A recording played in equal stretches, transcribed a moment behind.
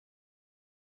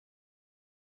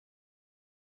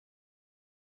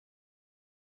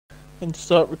and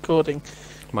start recording.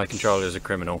 My controller is a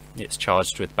criminal. It's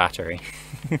charged with battery.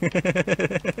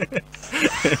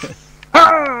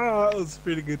 Ah, that was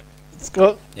pretty good.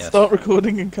 Scott, Yes. start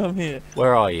recording and come here.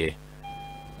 Where are you?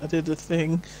 I did a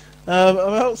thing. I'm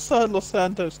outside Los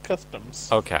Santos Customs.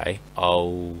 Okay,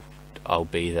 I'll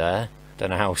be there.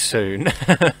 Don't know how soon,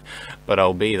 but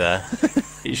I'll be there.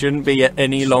 It shouldn't be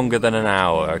any longer than an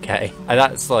hour, okay? And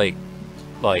that's like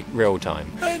real time.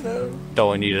 I know. Don't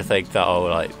want you to think that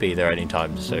I'll be there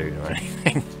anytime soon or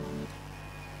anything.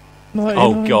 Oh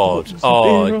 99 god. bottles of beer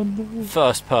Oh, on the wall.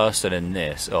 first person in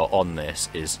this or on this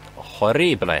is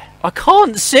horrible. I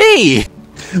can't see.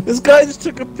 This guy just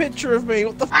took a picture of me.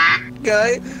 What the f***,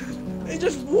 guy? He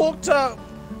just walked up,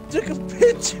 took a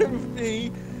picture of me,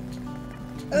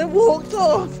 and then walked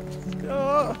off.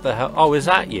 Oh. What the hell? Oh, is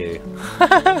that you?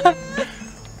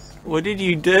 What did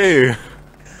you do?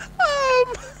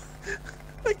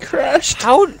 I crashed.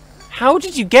 How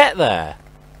did you get there?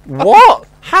 What?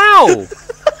 How?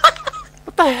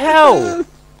 What the hell?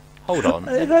 Hold on.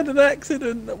 I had an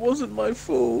accident that wasn't my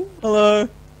fault. Hello.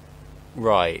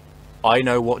 Right. I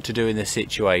know what to do in this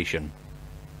situation.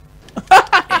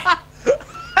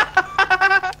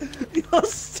 You're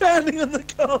standing on the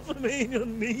car for me and your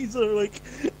knees are like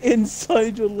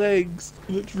inside your legs.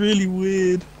 It looks really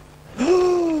weird.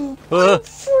 I'm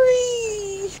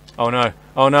free! Oh no.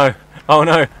 Oh no. Oh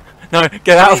no. No,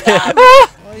 get out of here. Why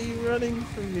are you running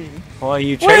from me? Why are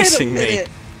you Wait a chasing me? minute.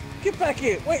 Get back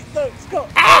here! Wait, no, Scott!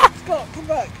 Scott, come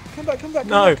back! Come back, come back,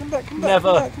 No, come back, come back,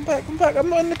 never. come back, come back, come back! I'm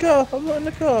not in the car, I'm not in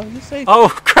the car, you're safe. Oh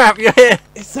crap, you're here.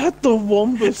 Is that the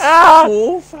Wombus Ah!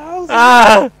 4000?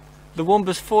 Ah! The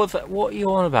Wombus 4. What are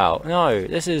you on about? No,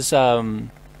 this is it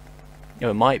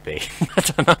might be. I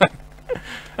don't know.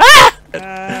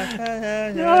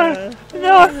 No,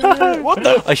 no. What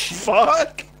the I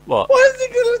fuck? What? Why is he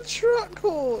got a truck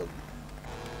horn?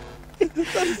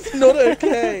 That's not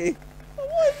okay.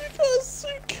 Why have you got a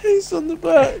suitcase on the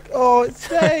back? Oh, it's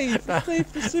safe. It's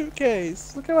safe the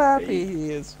suitcase. Look how happy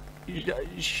he is.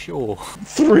 Sure.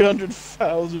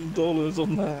 $300,000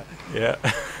 on that. Yeah.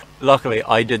 Luckily,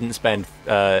 I didn't spend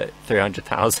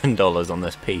 $300,000 on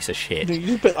this piece of shit. No,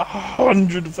 you spent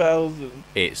 100,000.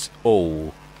 It's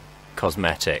all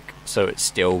cosmetic, so it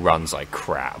still runs like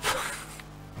crap.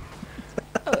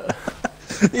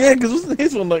 Yeah, because wasn't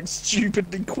his one like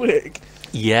stupidly quick?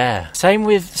 Yeah. Same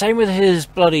with his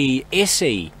bloody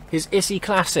Issy, his Issy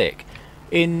Classic,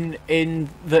 in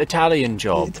the Italian The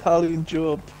job. Italian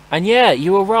job. And yeah,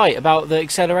 you were right about the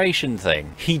acceleration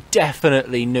thing. He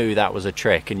definitely knew that was a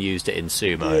trick and used it in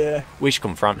sumo. Yeah. We should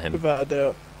confront him. Without a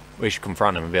doubt. We should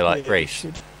confront him and be like, Yeah, Reese,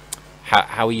 should.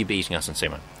 how are you beating us in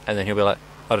sumo? And then he'll be like,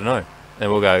 I don't know. Then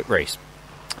we'll go, Reese,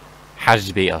 how did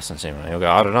you beat us in sumo? And he'll go,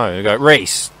 I don't know. And we'll go,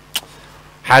 Reese,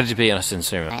 how did you beat us in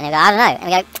sumo? And they go, I don't know. And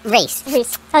we go, Reese,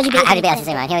 how'd you beat us in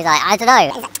sumo? And he was like, I don't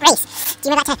know. Reese, do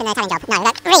you know that tip in the Italian job? No.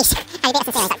 Like, Reese, how do you beat us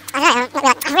in sumo? He's like, I don't know.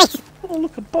 Like, Reese. Oh,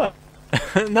 look a butt.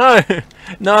 No,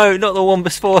 not the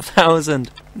Wombus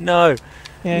 4000. No,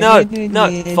 no,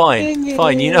 fine.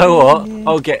 You know what?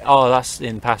 I'll get. Oh, that's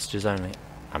in passengers only.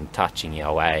 I'm touching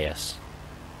your ass.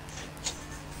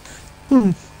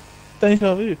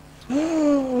 Deja vu.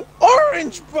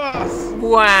 Orange bus!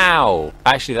 Wow.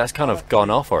 Actually, that's kind of gone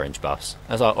off orange bus.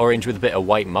 That's like orange with a bit of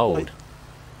white mould.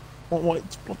 What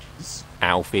white splotches?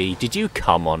 Alfie, did you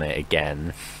come on it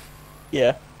again?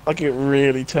 Yeah, I get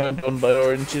really turned on by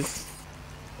oranges.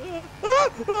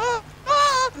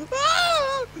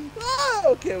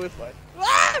 Okay, we're fine.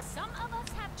 Some of us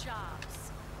have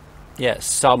jobs. Yeah,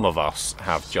 some of us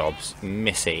have jobs,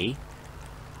 Missy.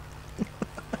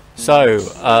 So,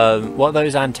 what are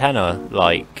those antennae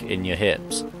like in your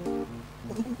hips?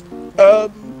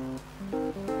 I'm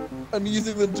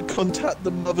using them to contact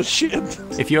the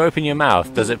mothership. If you open your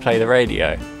mouth, does it play the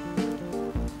radio?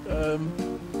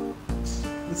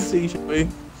 Let's see, shall we?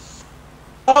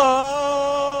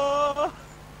 Oh,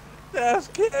 that's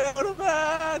killed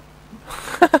man.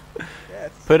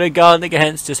 Yes. Put a gun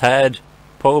against his head.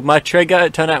 Pulled my trigger,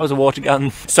 it turned out it was a water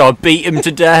gun. So I beat him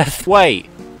to death. Wait,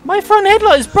 my front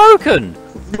headlight is broken.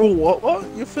 Your what? What?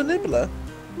 Your nibbler?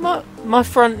 My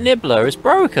front nibbler is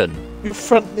broken. Your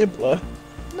front nibbler?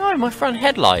 No, my front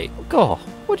headlight. God,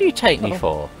 what do you take me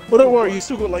for? Well, don't worry, you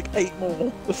still got like 8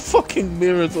 more. The fucking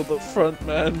mirrors on the front,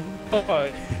 man.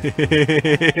 Bye.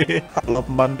 I love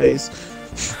Mondays.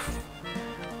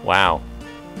 Wow.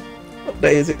 What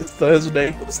day is it? It's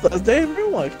Thursday. It's Thursday in real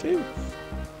life too.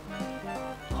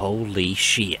 Holy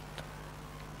shit.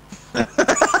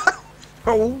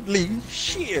 Holy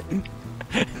shit.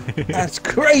 That's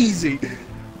crazy.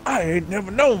 I ain't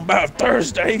never known about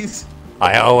Thursdays.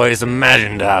 I always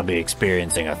imagined I'd be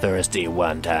experiencing a thirsty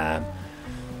one time,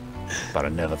 but I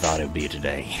never thought it would be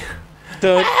today.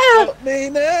 Don't stop me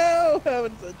now,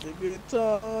 having such a good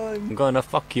time. I'm gonna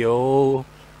fuck you. Oh.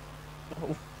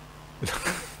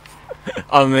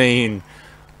 I mean,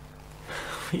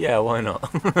 yeah, why not?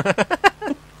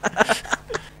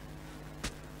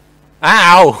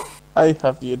 Ow! I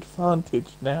have the advantage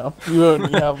now. You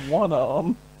only have one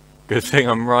arm. Good thing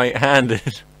I'm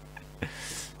right-handed.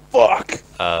 Fuck!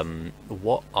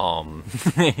 What arm?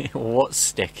 What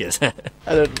stick is it?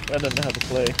 I don't know how to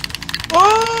play.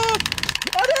 Oh!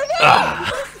 I don't know!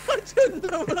 I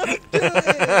don't know what I'm doing!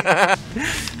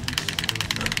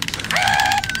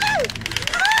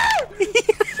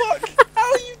 Fuck! How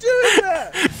are you doing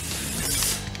that?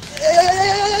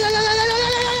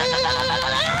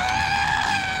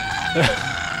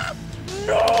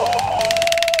 No!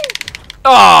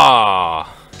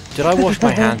 Ah! Did I wash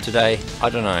my hand today? I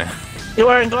don't know. You're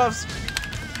wearing gloves.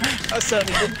 I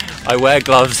certainly didn't. I wear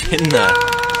gloves in there.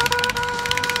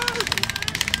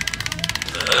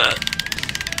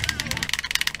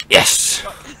 Yes!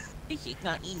 This is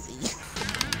not easy.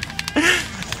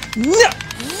 No!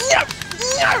 No!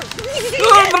 No!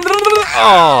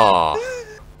 Ah!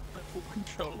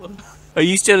 Controller. Are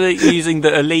you still using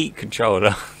the Elite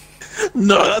controller?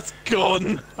 No, that's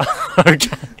gone.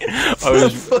 Okay.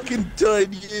 That fucking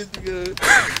died years ago.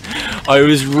 I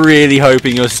was really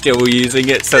hoping you're still using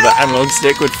it so the analog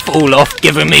stick would fall off,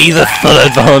 giving me the full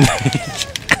advantage.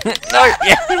 No,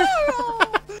 yeah.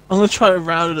 I'm gonna try to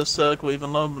round in a circle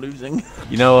even though I'm losing.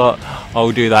 You know what?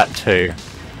 I'll do that too.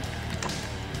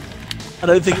 I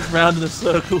don't think it's round in a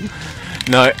circle.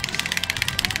 No.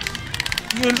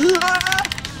 You liar!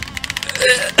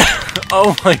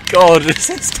 Oh my god, this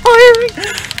is tiring.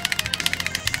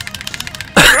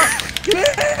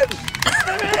 Get in!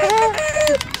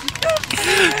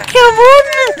 Come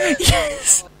on!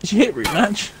 Yes! Did you hit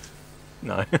rematch?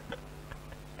 No.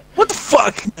 What the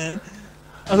fuck, man?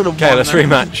 I'm gonna Okay, let's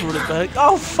rematch.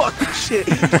 Oh fucking shit!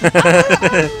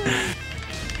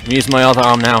 I'm using my other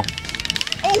arm now.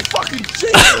 Oh fucking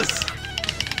Jesus!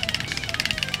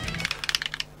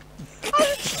 How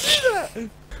did you do that?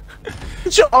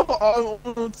 Put your upper arm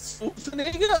on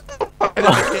Schwarzenegger?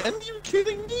 Again? You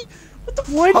kidding me? What the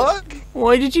fuck?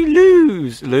 Why did you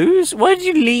lose? Lose? Why did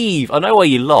you leave? I know why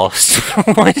you lost.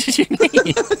 Why did you leave?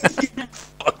 You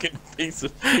fucking piece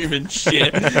of human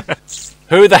shit.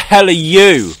 Who the hell are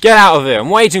you? Get out of here.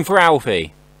 I'm waiting for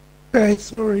Alfie. Okay,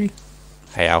 sorry.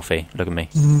 Hey Alfie, look at me.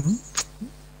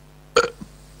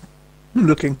 I'm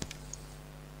looking.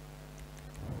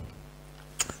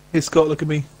 Hey Scott, look at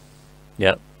me.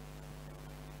 Yep.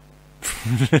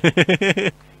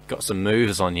 Got some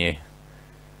moves on you.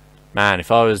 Man,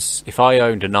 if I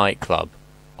owned a nightclub,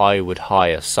 I would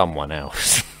hire someone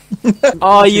else.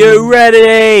 Are you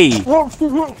ready?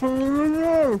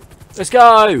 Let's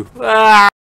go! Ah!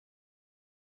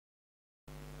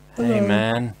 Hey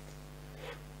man.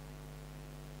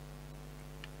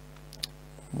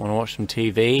 Wanna watch some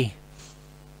TV?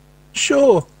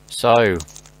 Sure. So,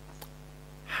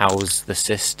 how's the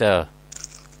sister?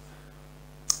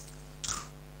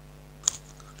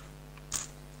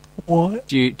 What?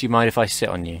 Do you mind if I sit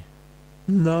on you?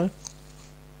 No.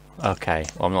 Okay,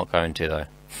 well I'm not going to though.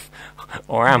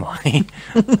 Or am I?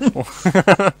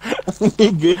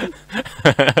 Good.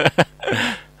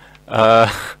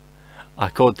 I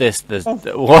called this the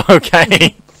well,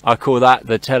 okay. I call that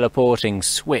the teleporting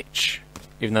switch,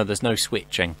 even though there's no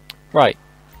switching. Right,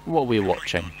 what are we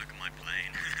watching?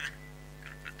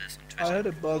 I heard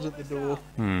a buzz at the door.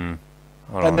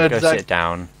 Hold on, go sit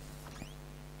down.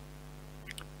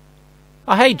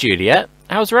 Oh, hey Juliet,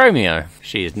 how's Romeo?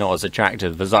 She is not as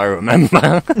attractive as I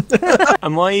remember.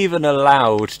 Am I even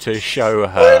allowed to show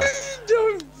her? I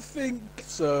don't think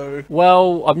so.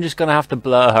 Well, I'm just gonna have to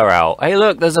blur her out. Hey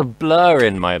look, there's a blur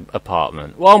in my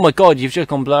apartment. Oh my god, you've just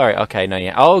gone blurry. Okay, no,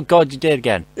 yeah. Oh god, you did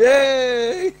again.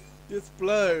 Yay! This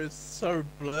blur is so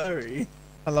blurry.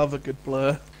 I love a good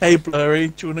blur. Hey Blurry,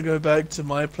 do you want to go back to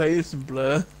my place and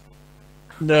blur?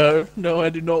 No, I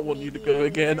do not want you to go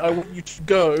again. I want you to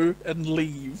go and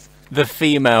leave. The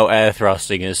female air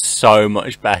thrusting is so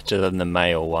much better than the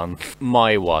male one.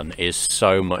 My one is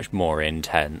so much more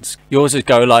intense. Yours is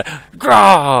go like,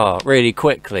 grah, really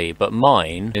quickly, but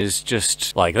mine is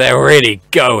just like, they're really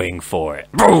going for it.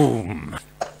 Boom!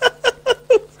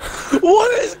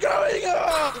 What is going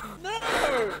on? No!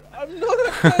 I'm not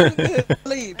a fan of this.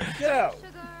 Leave, get out.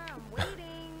 Sugar, I'm waiting.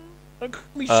 Don't call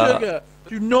me sugar.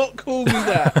 Do not call me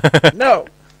that. No.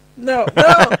 No.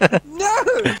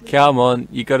 Come on,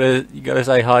 you gotta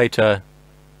say hi to her.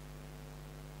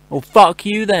 Well, fuck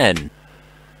you then.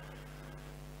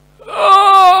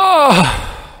 Oh!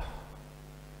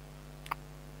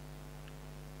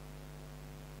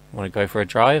 Want to go for a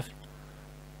drive?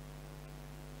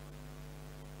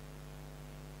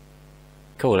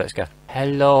 Cool, let's go.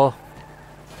 Hello.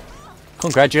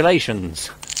 Congratulations.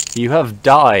 You have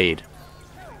died.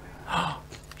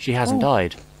 She hasn't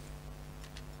died.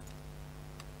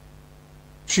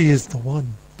 She is the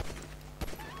one.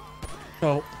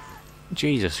 Oh.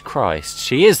 Jesus Christ,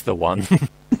 she is the one.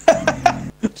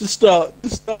 Just start.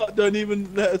 Don't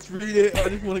even let us read it. I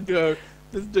just want to go.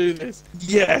 Let's do this.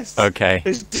 Yes. Okay.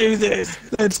 Let's do this.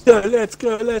 Let's go.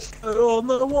 On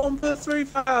the Wombus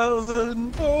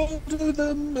 3000. Oh, to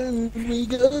the moon we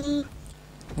go.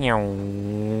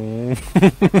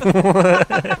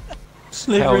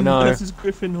 Slithering no. versus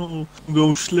Griffin Hall. I'm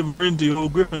going to slither into your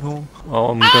Griffin Hall.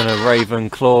 Oh, I'm gonna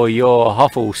Ravenclaw your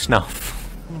Huffle Snuff.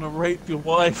 I'm going to rape your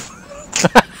wife.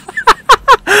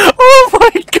 Oh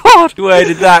my god! Where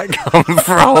did that come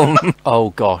from? Oh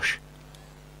gosh.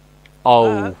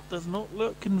 Oh. That does not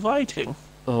look inviting.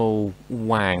 Oh,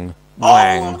 wang.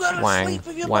 I'm Wang. gonna Wang. sleep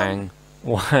with your Wang.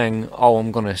 Wang. Oh,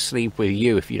 I'm gonna sleep with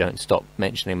you if you don't stop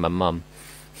mentioning my mum.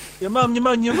 Your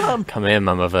mum. Come here,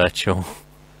 Mama Virtual.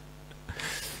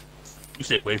 You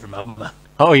stay away from mum.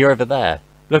 Oh, you're over there.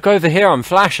 Look over here, I'm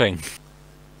flashing.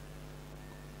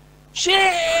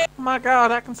 Shit! Oh my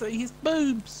god, I can see his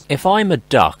boobs. If I'm a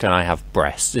duck and I have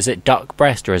breasts, is it duck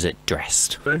breast or is it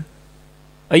dressed? True.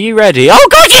 Are you ready? Oh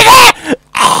god, you're there!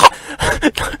 Ah!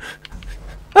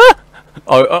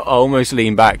 I almost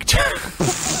leaned back.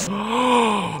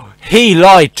 He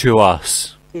lied to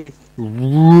us.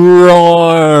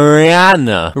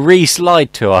 Rihanna. Reese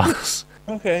lied to us.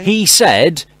 Okay. He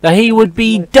said that he would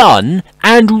be done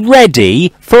and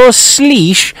ready for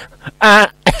Sleesh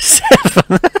at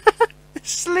 7.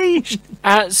 Sleesh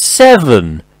at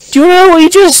 7. Do you know what he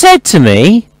just said to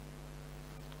me?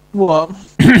 What?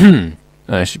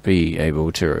 I should be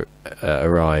able to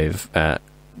arrive at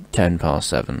 10 past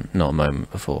 7, not a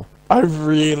moment before. I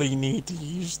really need to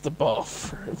use the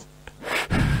bathroom.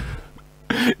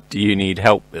 Do you need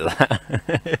help with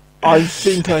that? I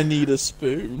think I need a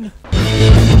spoon.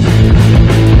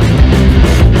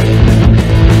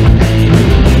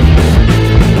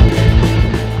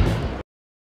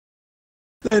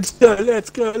 Let's go on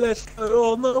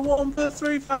the Wombus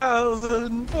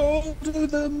 3000. Oh, to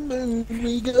the moon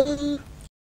we go.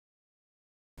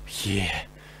 Yeah.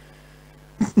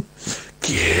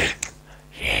 Yeah.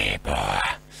 Yeah, boy.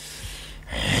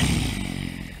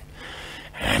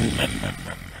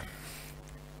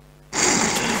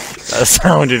 That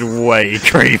sounded way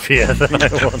creepier than I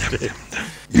wanted.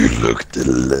 You look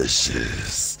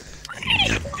delicious.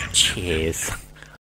 Cheers.